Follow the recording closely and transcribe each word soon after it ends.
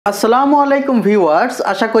আসসালামু আলাইকুম ভিউয়ার্স,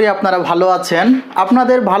 আশা করি আপনারা ভালো আছেন।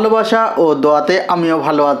 আপনাদের ভালোবাসা ও দোয়াতে আমিও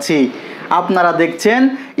ভালো আছি। আপনারা দেখছেন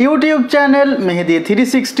ইউটিউব চ্যানেল মেহেদি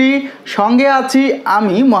 360, সঙ্গে আছি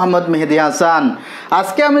আমি মোহাম্মদ মেহেদি হাসান।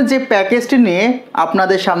 আজকে আমি যে প্যাকেজটি নিয়ে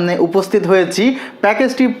আপনাদের সামনে উপস্থিত হয়েছি,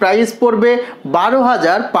 প্যাকেজটি প্রাইস পড়বে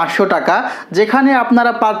 12,500 টাকা, যেখানে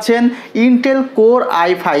আপনারা পাচ্ছেন Intel core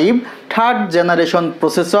i5 third generation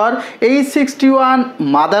processor, H61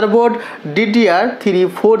 motherboard, DDR3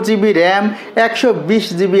 4GB RAM,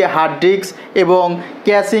 120GB hard disk এবং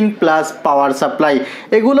ক্যাশিং প্লাস পাওয়ার সাপ্লাই।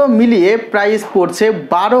 এগুলো মিলিয়ে প্রাইস পড়ছে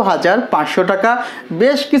 12,500 টাকা।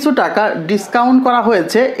 বেশ কিছু টাকা ডিসকাউন্ট করা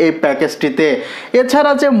হয়েছে এই প্যাকেজটিতে।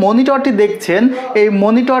 এছাড়া যে মনিটরটি দেখছেন, এই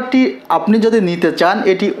মনিটরটি আপনি যদি নিতে চান,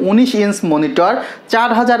 এটি 19 ইঞ্চ মনিটর,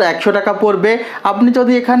 4,100 টাকা পড়বে। আপনি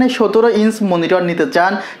যদি এখানে 17 ইঞ্চ মনিটর নিতে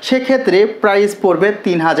চান, সেক্ষেত্রে প্রাইস পড়বে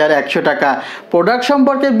 3,100 টাকা। প্রোডাক্ট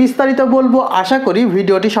সম্পর্কে বিস্তারিত বলবো, আশা করি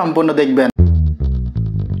ভিডিওটি সম্পূর্ণ দেখবেন।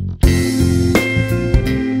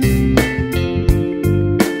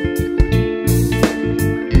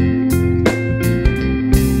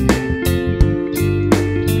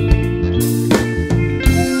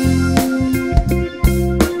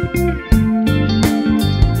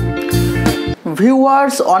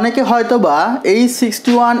 ভিউয়ার্স, অনেকে হয়তোবা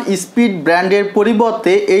H61 স্পিড ব্র্যান্ডের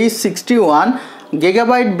পরিবর্তে H61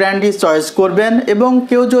 গিগাবাইট ব্র্যান্ডটি চয়েস করবেন, এবং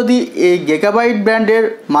কেউ যদি এই গিগাবাইট ব্র্যান্ডের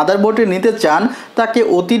মাদারবোর্ডটি নিতে চান, তাকে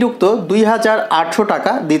অতিরিক্ত 2,800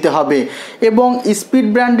 টাকা দিতে হবে। এবং স্পিড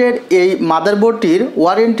ব্র্যান্ডের এই মাদারবোর্ডটির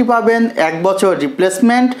ওয়ারেন্টি পাবেন 1 বছর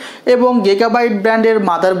রিপ্লেসমেন্ট, এবং গিগাবাইট ব্র্যান্ডের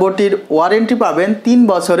মাদারবোর্ডটির ওয়ারেন্টি পাবেন 3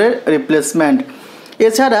 বছরের রিপ্লেসমেন্ট।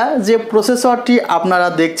 এছাড়া যে প্রসেসরটি আপনারা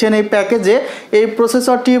দেখছেন এই প্যাকেজে, এই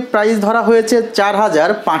প্রসেসরটি প্রাইস ধরা হয়েছে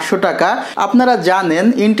 4,500 টাকা। আপনারা জানেন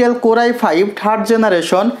Intel core i5 third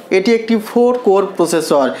generation, এটি একটি 4 কোর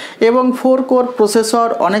প্রসেসর, এবং 4 কোর প্রসেসর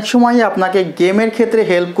অনেক সময়ই আপনাকে গেমের ক্ষেত্রে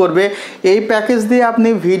হেল্প করবে। এই প্যাকেজ দিয়ে আপনি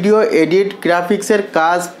ভিডিও এডিট, গ্রাফিক্সের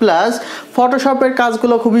কাজ প্লাস ফটোশপের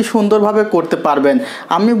কাজগুলো খুবই সুন্দরভাবে করতে পারবেন।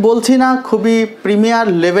 আমি বলছি না খুবই প্রিমিয়ার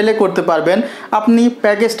লেভেলে করতে পারবেন, আপনি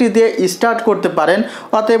প্যাকেজটি দিয়ে স্টার্ট করতে পারেন।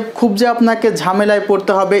 অতএব খুব যে আপনাকে ঝামেলায়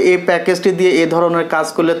পড়তে হবে এই প্যাকেজটি দিয়ে এ ধরনের কাজ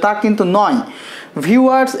করলে, তা কিন্তু নয়।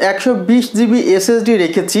 ভিউয়ার্স, 120GB SSD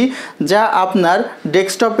রেখেছি, যা আপনার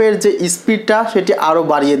ডেস্কটপের যে স্পিডটা সেটি আরও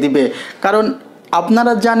বাড়িয়ে দিবে। কারণ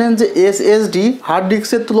আপনারা জানেন যে SSD হার্ড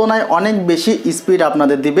ডিস্কের তুলনায় অনেক বেশি স্পিড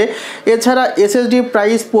আপনাদের দিবে। এছাড়া SSD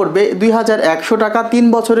প্রাইস পড়বে 2,100 টাকা, 3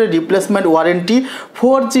 বছরের replacement warranty,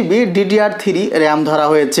 4GB DDR3 RAM ধরা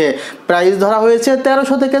হয়েছে। প্রাইস ধরা হয়েছে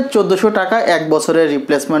 1300 থেকে 1400 টাকা, 1 বছরের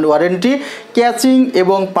রিপ্লেসমেন্ট ওয়ারেন্টি। ক্যাচিং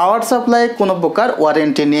এবং পাওয়ার সাপ্লাই কোনো প্রকার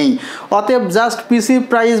ওয়ারেন্টি নেই। অতএব জাস্ট পিসি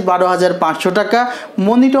প্রাইস 12,500 টাকা।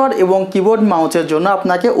 মনিটর এবং কিবোর্ড মাউসের জন্য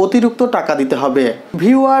আপনাকে অতিরিক্ত টাকা দিতে হবে।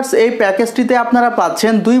 ভিউয়ার্স, এই প্যাকেজটিতে আপনারা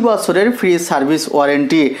পাচ্ছেন 2 বছরের ফ্রি সার্ভিস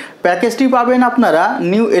ওয়ারেন্টি। প্যাকেজটি পাবেন আপনারা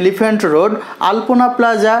নিউ এলিফ্যান্ট রোড, আলপনা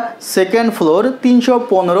প্লাজা, 2nd ফ্লোর,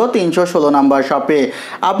 315-316 নাম্বার শপে।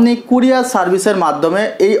 আপনি কুরিয়ার সার্ভিসের মাধ্যমে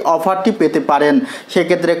এই অফারটি পেতে পারেন।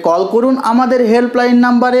 সেক্ষেত্রে কল করুন আমাদের হেল্পলাইন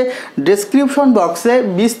নাম্বারে। ডেসক্রিপশন বক্সে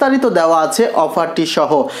বিস্তারিত দেওয়া আছে অফারটি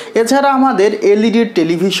সহ। এছাড়া আমাদের এলইডি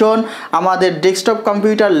টেলিভিশন, আমাদের ডেস্কটপ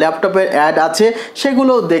কম্পিউটার, ল্যাপটপের অ্যাড আছে,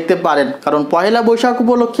 সেগুলোও দেখতে পারেন। কারণ পহেলা বৈশাখ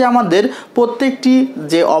উপলক্ষে আমাদের প্রত্যেকটি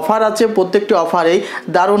যে অফার আছে, প্রত্যেকটি অফারেই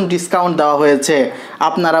দারুণ ডিসকাউন্ট দেওয়া হয়েছে।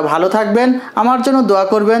 আপনারা ভালো থাকবেন, আমার জন্য দোয়া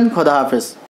করবেন। খোদা হাফেজ।